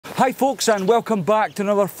Hi folks, and welcome back to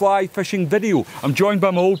another fly fishing video. I'm joined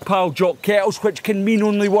by my old pal Jock Kettles, which can mean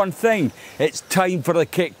only one thing. It's time for the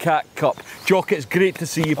KitKat Cup. Jock, it's great to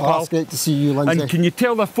see you, pal. It's great to see you, Lindsay. And can you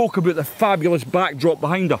tell the folk about the fabulous backdrop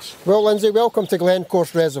behind us? Well, Lindsay, welcome to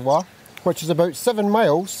Glencorse Reservoir, which is about 7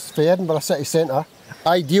 miles from Edinburgh city centre.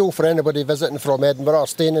 Ideal for anybody visiting from Edinburgh or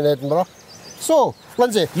staying in Edinburgh. So,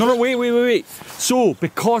 Lindsay... No, wait. So,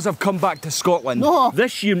 because I've come back to Scotland,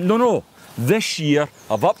 this year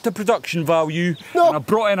I've upped the production value and I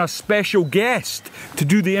brought in a special guest to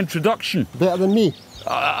do the introduction. Better than me?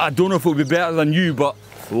 I don't know if it'll be better than you, but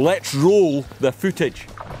let's roll the footage.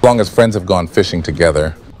 As long as friends have gone fishing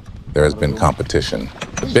together, there has been competition.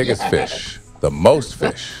 The biggest fish, the most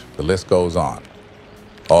fish, the list goes on.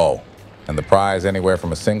 Oh, and the prize anywhere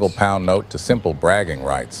from a single-pound note to simple bragging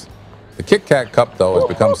rights. The KitKat Cup, though, has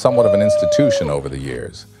become somewhat of an institution over the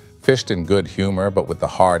years. Fished in good humor, but with the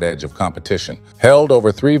hard edge of competition. Held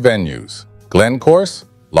over 3 venues, Glencourse,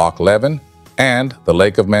 Loch Leven, and the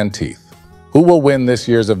Lake of Menteith. Who will win this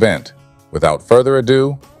year's event? Without further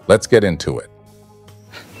ado, let's get into it.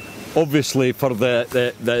 Obviously, for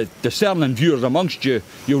the discerning viewers amongst you,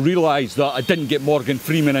 you'll realise that I didn't get Morgan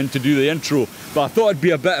Freeman in to do the intro, but I thought it'd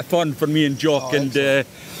be a bit of fun for me and Jock.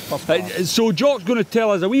 So Jock's going to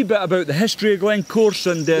tell us a wee bit about the history of Glencourse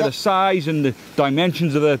and the size and the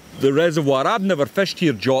dimensions of the reservoir. I've never fished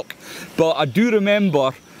here, Jock, but I do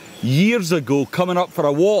remember years ago coming up for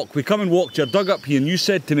a walk. We come and walked your dug up here and you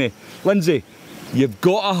said to me, Lindsay, you've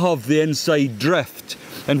got to have the inside drift.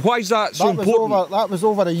 And why is that so important? That was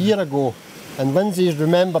over a year ago, and Lindsay's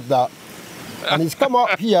remembered that. And he's come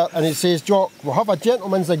up here and he says, Jock, we'll have a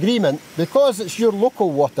gentleman's agreement. Because it's your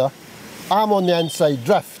local water, I'm on the inside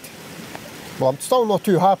drift. Well, I'm still not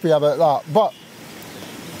too happy about that, but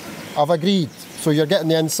I've agreed. So you're getting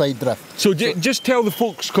the inside drift. So just tell the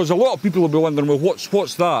folks, because a lot of people will be wondering, well, what's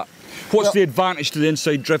that? What's the advantage to the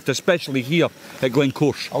inside drift, especially here at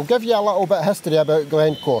Glencourse? I'll give you a little bit of history about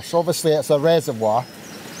Glencourse. Obviously, it's a reservoir.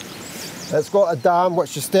 It's got a dam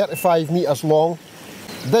which is 35 metres long.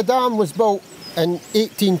 The dam was built in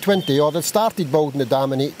 1820, or they started building the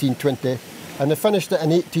dam in 1820, and they finished it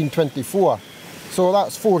in 1824. So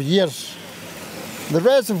that's 4 years. The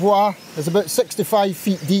reservoir is about 65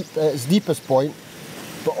 feet deep at its deepest point,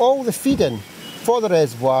 but all the feeding for the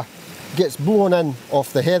reservoir gets blown in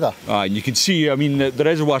off the header. And you can see, I mean, the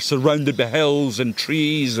reservoir's surrounded by hills and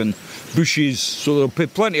trees and bushes, so there'll be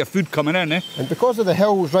plenty of food coming in, eh? And because of the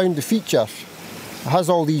hills round the feature, it has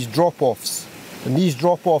all these drop-offs, and these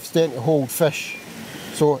drop-offs tend to hold fish.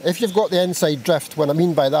 So if you've got the inside drift, what I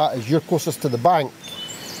mean by that is you're closest to the bank,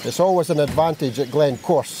 it's always an advantage at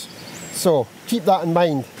Glencourse. So keep that in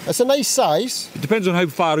mind. It's a nice size. It depends on how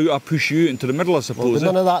far out I push you into the middle, I suppose.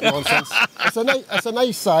 Well, none of that nonsense. It's a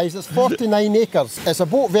nice size. It's 49 acres. It's a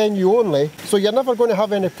boat venue only, so you're never going to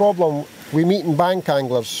have any problem with meeting bank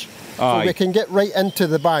anglers. So we can get right into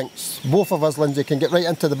the banks. Both of us, Lindsay, can get right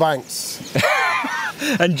into the banks.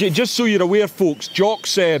 And just so you're aware, folks,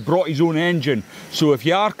 Jock's brought his own engine. So if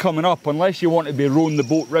you are coming up, unless you want to be rowing the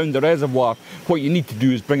boat round the reservoir, what you need to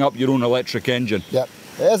do is bring up your own electric engine. Yep.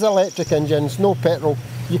 It is electric engines, no petrol.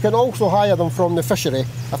 You can also hire them from the fishery.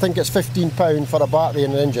 I think it's £15 for a battery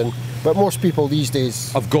and an engine, but most people these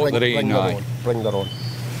days bring their own.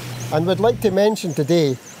 And we'd like to mention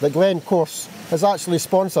today that Glencourse has actually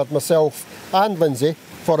sponsored myself and Lindsay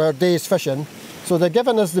for our day's fishing. So they're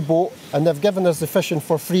giving us the boat and they've given us the fishing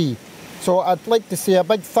for free. So I'd like to say a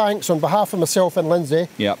big thanks on behalf of myself and Lindsay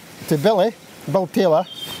to Bill Taylor,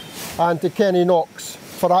 and to Kenny Knox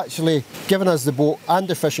for actually giving us the boat and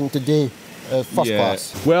the fishing today, first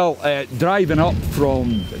class. Well, driving up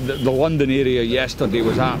from the London area yesterday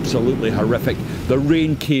was absolutely horrific. The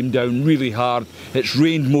rain came down really hard. It's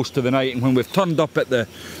rained most of the night, and when we've turned up at the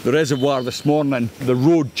reservoir this morning, the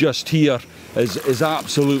road just here is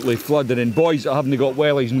absolutely flooded, and boys that haven't got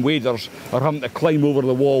wellies and waders are having to climb over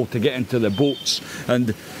the wall to get into the boats.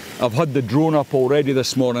 And I've had the drone up already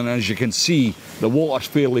this morning, and as you can see, the water's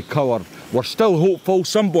fairly covered. We're still hopeful.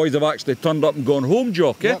 Some boys have actually turned up and gone home,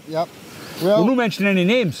 Jock, eh? Yep. Well, we'll not mention any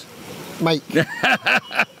names. Mike.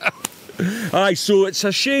 Aye, so it's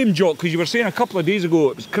a shame, Jock, because you were saying a couple of days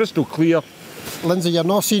ago it was crystal clear. Lindsay, you're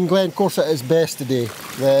not seeing Glencourse at its best today.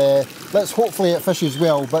 Hopefully it fishes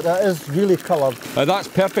well, but it is really coloured. That's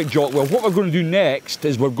perfect, Jock. Well, what we're going to do next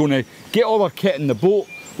is we're going to get all our kit in the boat,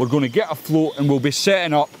 we're going to get a float, and we'll be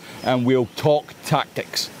setting up and we'll talk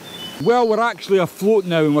tactics. Well, we're actually afloat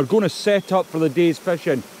now and we're going to set up for the day's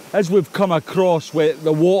fishing. As we've come across,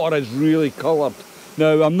 the water is really coloured.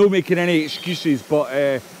 Now, I'm not making any excuses, but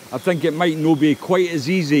I think it might not be quite as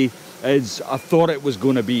easy as I thought it was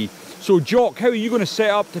going to be. So Jock, how are you going to set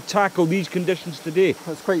up to tackle these conditions today?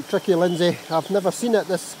 It's quite tricky, Lindsay. I've never seen it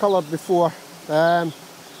this coloured before. I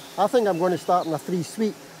think I'm going to start in a 3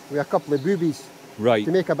 sweep with a couple of boobies. Right.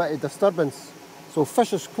 To make a bit of disturbance. So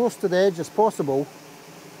fish as close to the edge as possible,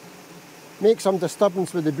 make some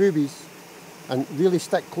disturbance with the boobies, and really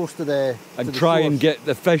stick close to the and try and get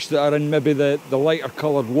the fish that are in maybe the lighter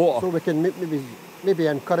coloured water. So we can maybe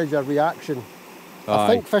encourage a reaction. Aye. I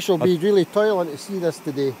think fish will be really toiling to see this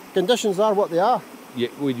today. Conditions are what they are. Yeah,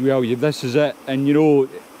 well, this is it. And you know,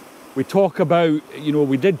 we talk about, you know,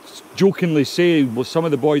 we did jokingly say, well, some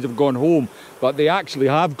of the boys have gone home, but they actually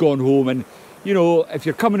have gone home. And you know, if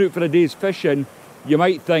you're coming out for a day's fishing, you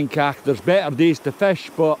might think, there's better days to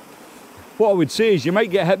fish, but what I would say is you might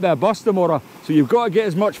get hit by a bus tomorrow, so you've got to get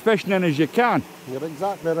as much fishing in as you can. You're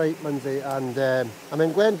exactly right, Lindsay, and I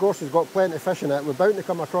mean, Glencourse has got plenty of fish in it. We're bound to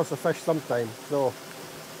come across a fish sometime, so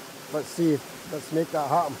let's see, let's make that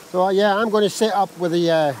happen. So yeah, I'm going to set up with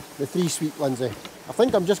the 3 sweep, Lindsay. I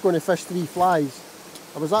think I'm just going to fish 3 flies.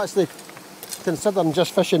 I was actually considering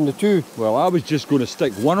just fishing the 2. Well, I was just going to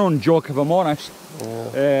stick 1 on, Jock, if I'm honest.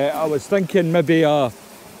 Yeah. I was thinking maybe a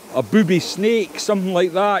booby snake, something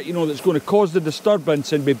like that, you know, that's going to cause the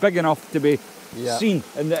disturbance and be big enough to be seen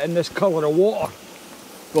in this colour of water.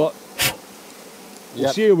 But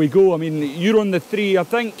we'll see how we go. I mean, you're on the 3, I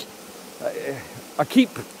think. I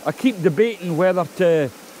keep debating whether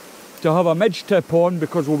to have a midge tip on,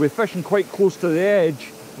 because we'll be fishing quite close to the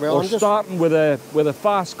edge. Well, or starting with a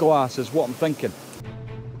fast glass is what I'm thinking.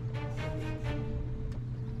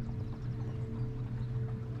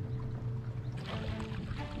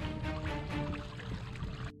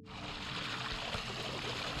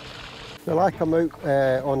 Well, I come out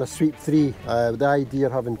on a sweep 3 with the idea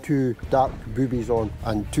of having 2 dark boobies on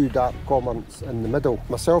and 2 dark cormorants in the middle.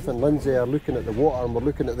 Myself and Lindsay are looking at the water and we're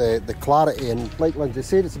looking at the clarity, and like Lindsay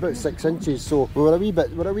said, it's about 6 inches, so we're a wee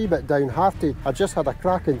bit downhearted. I just had a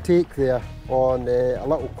cracking take there on a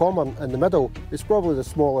little cormorant in the middle. It's probably the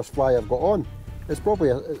smallest fly I've got on. It's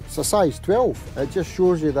a size 12. It just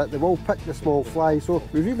shows you that they will pick the small fly, so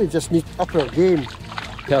we really just need up our game.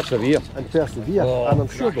 Persevere. And persevere, and I'm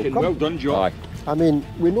sure they'll come. Well done, Jock. I mean,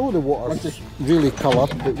 we know the water's really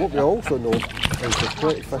coloured, but what we also know is there's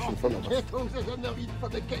plenty of fish in front of us.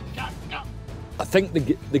 I think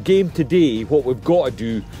the game today, what we've got to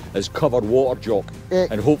do is cover water, Jock,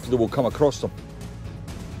 and hopefully we'll come across them.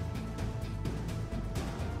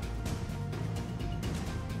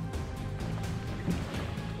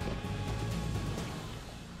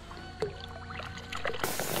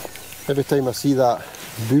 Every time I see that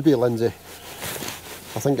booby, Lindsay,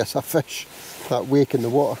 I think it's a fish, that wake in the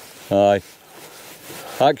water. Aye.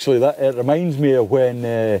 Actually, it reminds me of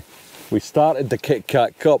when we started the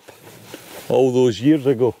KitKat Cup all those years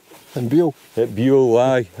ago. In Buell? At Buell,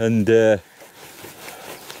 aye. And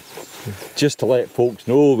just to let folks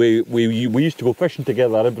know, we used to go fishing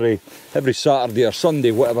together every Saturday or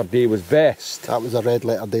Sunday, whatever day was best. That was a red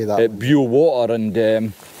letter day, that. At Buell Water,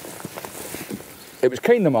 and it was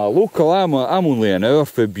kind of my local. I'm only an hour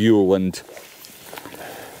for Buell, and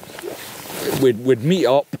we'd meet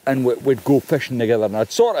up and we'd go fishing together. And I'd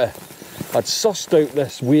sussed out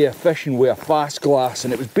this way of fishing with a fast glass,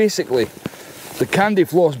 and it was basically the candy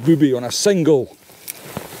floss booby on a single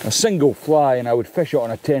fly, and I would fish it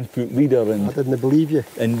on a 10-foot leader. And I didn't believe you.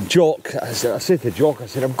 And Jock, I said to Jock, I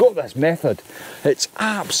said, I've got this method. It's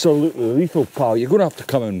absolutely lethal, pal. You're going to have to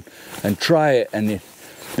come and try it. And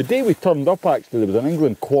the day we turned up, actually, there was an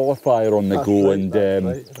England qualifier on the go, and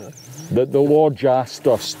the lodge asked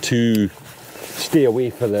us to stay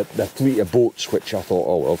away for the fleet of boats, which I thought,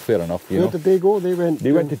 oh well, fair enough, you know. Where did they go?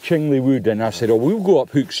 They went to Chingley Wood, and I said, oh, we'll go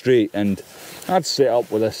up Hook Straight, and I'd set up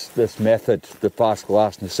with this method, the fast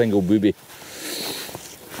glass and the single booby.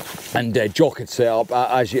 And Jock had set up,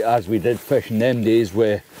 as we did fish in them days,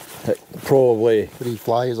 with probably 3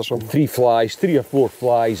 flies or something. 3 or 4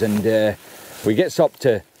 flies, and we gets up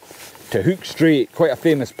to Hook Straight, quite a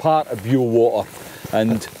famous part of Buell Water,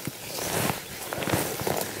 and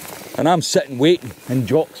I'm sitting waiting, and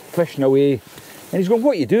Jock's fishing away, and he's going,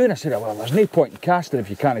 what are you doing? I said, well, there's no point in casting if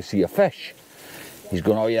you can't see a fish. He's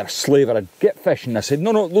going, oh, you're a slaver, I'd get fishing. I said,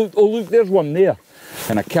 no, look, there's one there.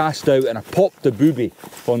 And I cast out and I popped the booby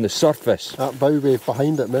on the surface. That bow wave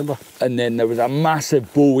behind it, remember? And then there was a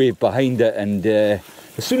massive bow wave behind it, and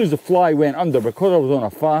as soon as the fly went under, because I was on a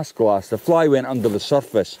fast glass, the fly went under the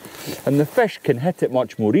surface, and the fish can hit it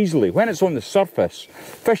much more easily. When it's on the surface,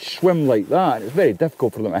 fish swim like that, it's very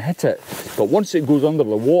difficult for them to hit it. But once it goes under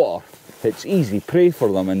the water, it's easy prey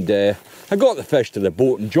for them, and I got the fish to the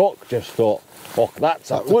boat, and Jock just thought, oh,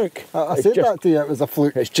 that's a fluke. I said that to you, it was a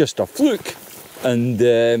fluke. It's just a fluke. And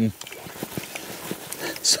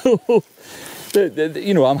So,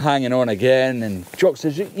 you know, I'm hanging on again, and Jock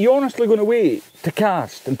says, "You honestly going to wait to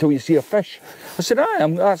cast until you see a fish?" I said, "Aye,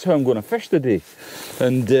 that's how I'm going to fish today."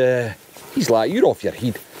 And he's like, "You're off your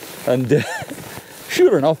head." And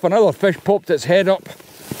sure enough, another fish popped its head up.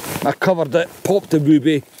 I covered it, popped a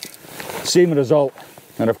booby, same result.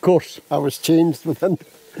 And of course, I was changed within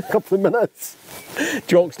a couple of minutes.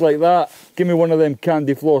 Jock's like that. Give me one of them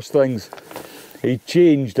candy floss things. He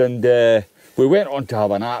changed, and we went on to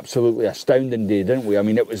have an absolutely astounding day, didn't we? I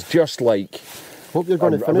mean, it was just like hope you're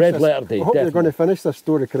going to finish red this. letter day. I hope definitely. you're going to finish this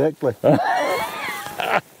story correctly.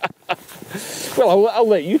 Well, I'll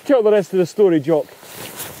let you tell the rest of the story, Jock.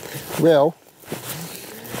 Well,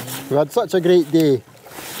 we had such a great day,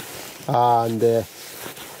 and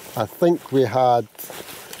I think we had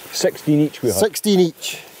 16 each we had. 16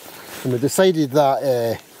 each, and we decided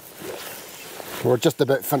that we were just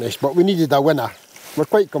about finished, but we needed a winner. We're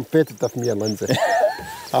quite competitive, me and Lindsay.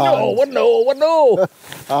 No.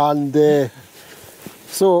 And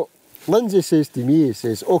so Lindsay says to me, he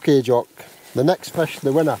says, "Okay, Jock, the next fish,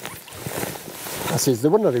 the winner." I says, "The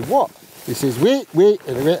winner of what?" He says, wait,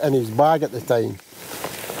 and he went in his bag at the time,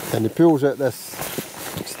 and he pulls out this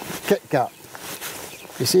KitKat.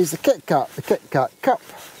 He says, the KitKat cup.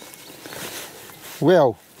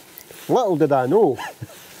 Well, little did I know,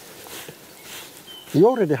 he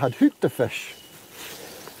already had hooked the fish.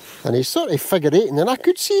 And he's sort of figure eighting, and I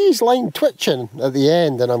could see his line twitching at the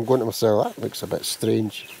end, and I'm going to myself, that looks a bit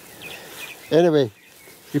strange. Anyway,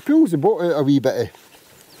 he pulls the boat out a wee bit,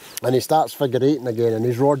 and he starts figure eighting again, and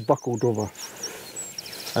his rod buckled over.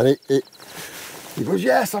 And he goes,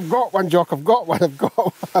 "Yes, I've got one, Jock, I've got one."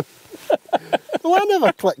 Well, I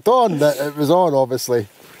never clicked on that it was on, obviously.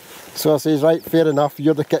 So I says, "Right, fair enough,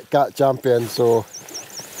 you're the KitKat champion." So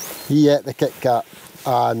he ate the KitKat,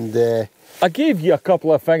 and I gave you a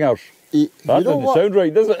couple of fingers. That doesn't sound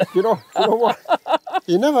right, does it? You know what?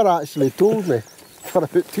 He never actually told me for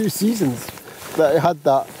about 2 seasons that he had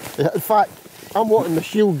that. In fact, I'm wanting the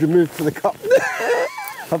shield removed for the cup.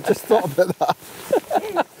 I've just thought about that.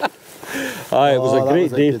 Aye, it was a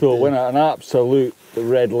great day though, wasn't it? An absolute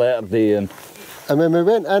red letter day. And when we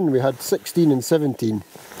went in, we had 16 and 17.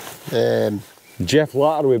 Jeff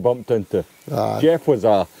Latter we bumped into. Jeff was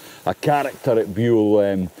a character at Buell.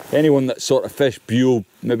 Anyone that sort of fished Buell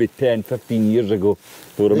maybe 10, 15 years ago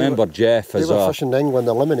will remember Jeff as They were fishing the England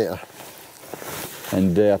Eliminator.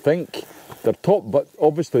 And I think they're top, but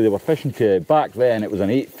obviously they were fishing to, back then it was an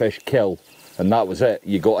 8-fish kill, and that was it.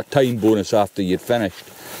 You got a time bonus after you'd finished.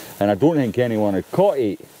 And I don't think anyone had caught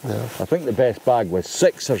 8. Yeah. I think the best bag was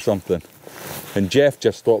 6 or something. And Jeff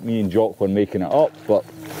just thought me and Jock were making it up, but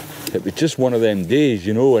it was just one of them days,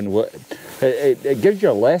 you know, and it gives you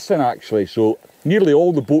a lesson actually. So nearly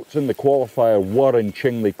all the boats in the qualifier were in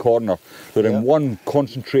Chingley Corner. They're in one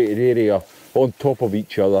concentrated area on top of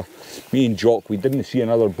each other. Me and Jock, we didn't see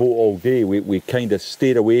another boat all day. We kind of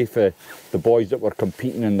stayed away from the boys that were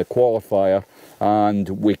competing in the qualifier, and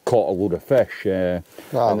we caught a load of fish. And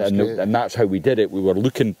that's how we did it. We were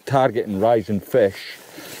targeting rising fish,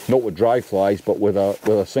 not with dry flies, but with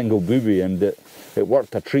a single booby, and it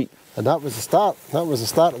worked a treat. And that was the start. That was the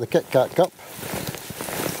start of the KitKat Cup.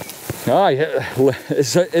 Aye,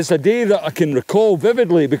 it's a day that I can recall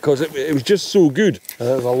vividly because it was just so good. It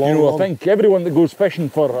was a long, I think everyone that goes fishing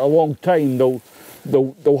for a long time, they'll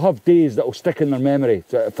have days that will stick in their memory,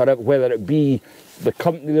 for whether it be the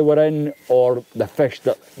company they were in or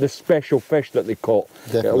the special fish that they caught.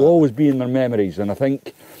 Definitely. It'll always be in their memories, and I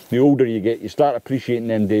think the older you get, you start appreciating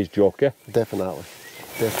them days, Jock. Yeah? Definitely.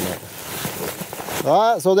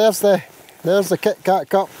 Alright, so there's the KitKat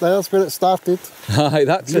Cup. There's where it started. Aye,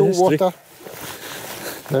 that's the history. Water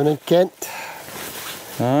down in Kent.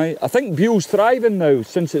 Aye, I think Buell's thriving now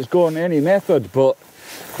since it's gone any method, but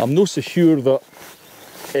I'm not so sure that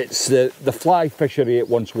it's the fly fishery it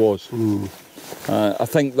once was. I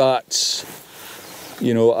think that's,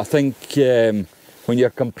 I think when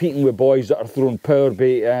you're competing with boys that are throwing power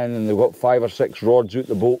bait in and they've got 5 or 6 rods out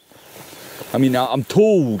the boat. I mean, I'm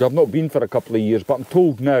told, I've not been for a couple of years, but I'm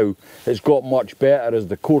told now it's got much better as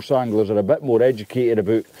the course anglers are a bit more educated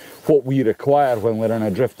about what we require when we're in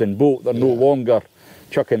a drifting boat. They're no longer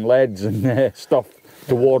chucking leads and stuff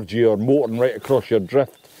towards you or motoring right across your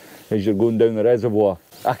drift as you're going down the reservoir.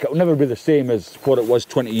 It'll never be the same as what it was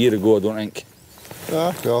 20 years ago, I don't think.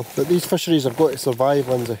 Well, but these fisheries have got to survive,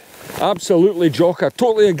 Lindsay. Absolutely, Jock, I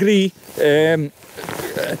totally agree.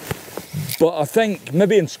 But I think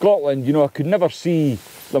maybe in Scotland, I could never see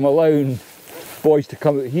them allowing boys to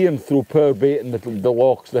come out here and throw power bait in the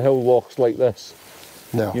lochs, the hill lochs like this.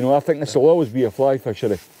 No. I think this will always be a fly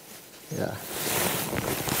fishery. Yeah.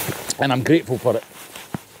 And I'm grateful for it.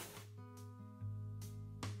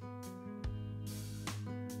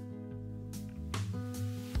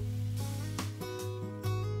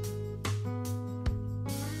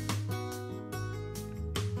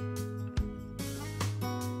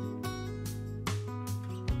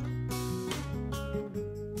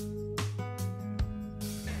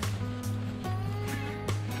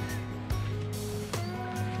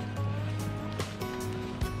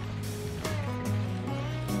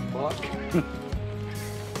 back.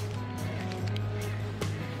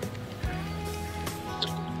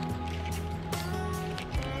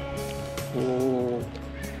 Oh.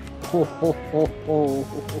 Ho, ho, ho, ho.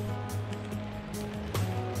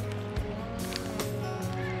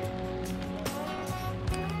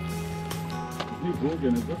 You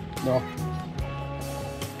broken, is it? No.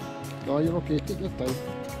 No, you're okay, take your time.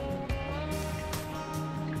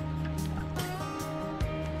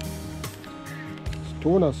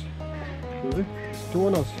 Stoners. Sorry?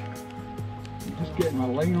 Stoners. I'm just getting my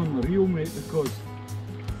line on the reel, mate, because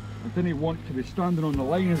I didn't want to be standing on the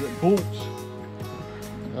line as it bolts.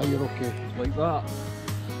 Ah, you're okay. Like that.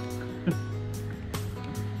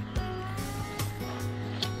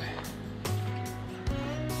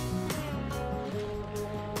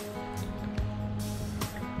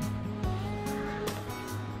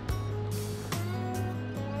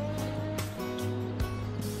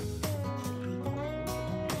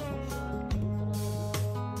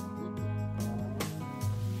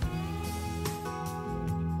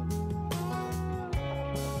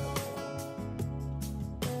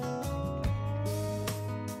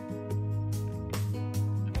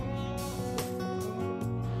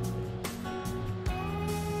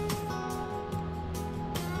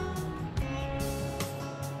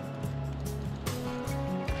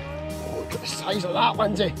 Look at the size of that,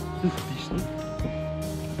 Lindsay. Decent.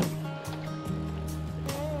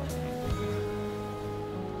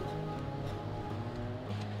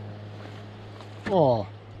 Oh,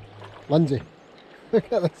 Lindsay,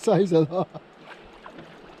 look at the size of that.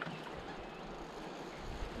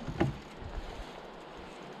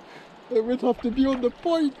 It would have to be on the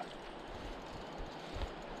point.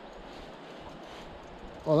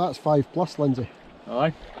 Oh, that's 5+, Lindsay.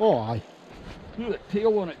 Aye. Oh, aye. Look at the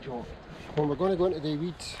tail on it, Jock. Well, we're going to go into the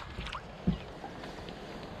weeds.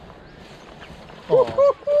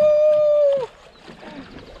 Oh.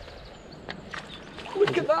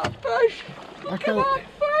 Look at that fish! Look at that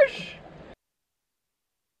fish!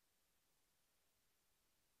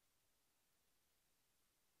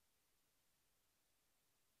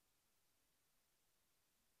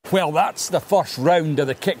 Well, that's the first round of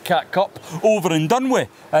the KitKat Cup over and done with,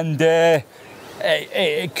 and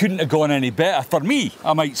it couldn't have gone any better for me,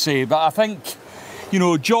 I might say. But I think, you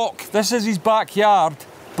know, Jock, this is his backyard,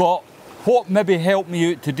 but what maybe helped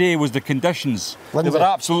me out today was the conditions. Lindsay, they were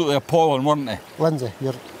absolutely appalling, weren't they? Lindsay,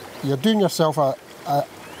 you're doing yourself a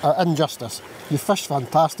injustice. You fished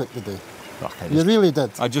fantastic today. You really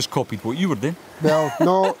did. I just copied what you were doing. Well,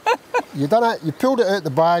 no, you done it, you pulled it out the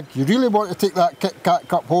bag, you really want to take that KitKat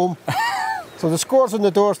Cup home. So the scores on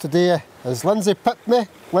the doors today is Lindsay pipped me.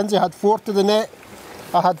 Lindsay had 4 to the net,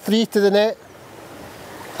 I had 3 to the net.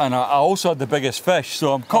 And I also had the biggest fish,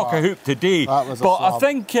 so I'm cock-a-hoop today. That was a but slab. I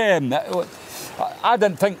think, I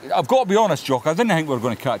didn't think, I've got to be honest, Jock, I didn't think we were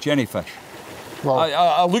going to catch any fish. Well,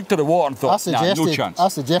 I looked at the water and thought, nah, no chance. I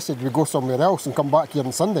suggested we go somewhere else and come back here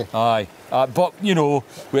on Sunday. Aye, but you know...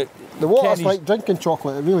 The water's like drinking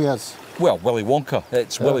chocolate, it really is. Well, Willy Wonka.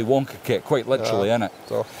 It's Willy Wonka kit, quite literally, innit?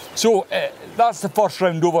 So that's the first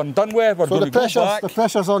round over and done with. We're going to go back. The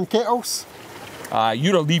pressure's on Kettles.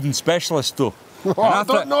 You're a leaving specialist, though. Oh, I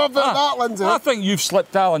don't know about that, Lindsay. I think you've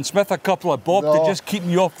slipped Alan Smith a couple of bob to just keep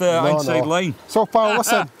you off the inside line. So, pal,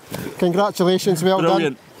 listen, congratulations, well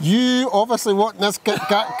Brilliant. done. You obviously want this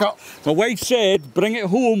KitKat Cup. My wife said, bring it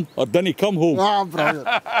home or didn't come home. Ah, brilliant.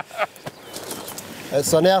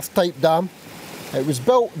 It's an earth-type dam. It was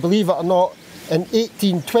built, believe it or not, in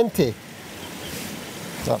 1820.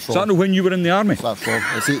 That's wrong. Is that when you were in the army? That's wrong.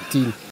 It's 18.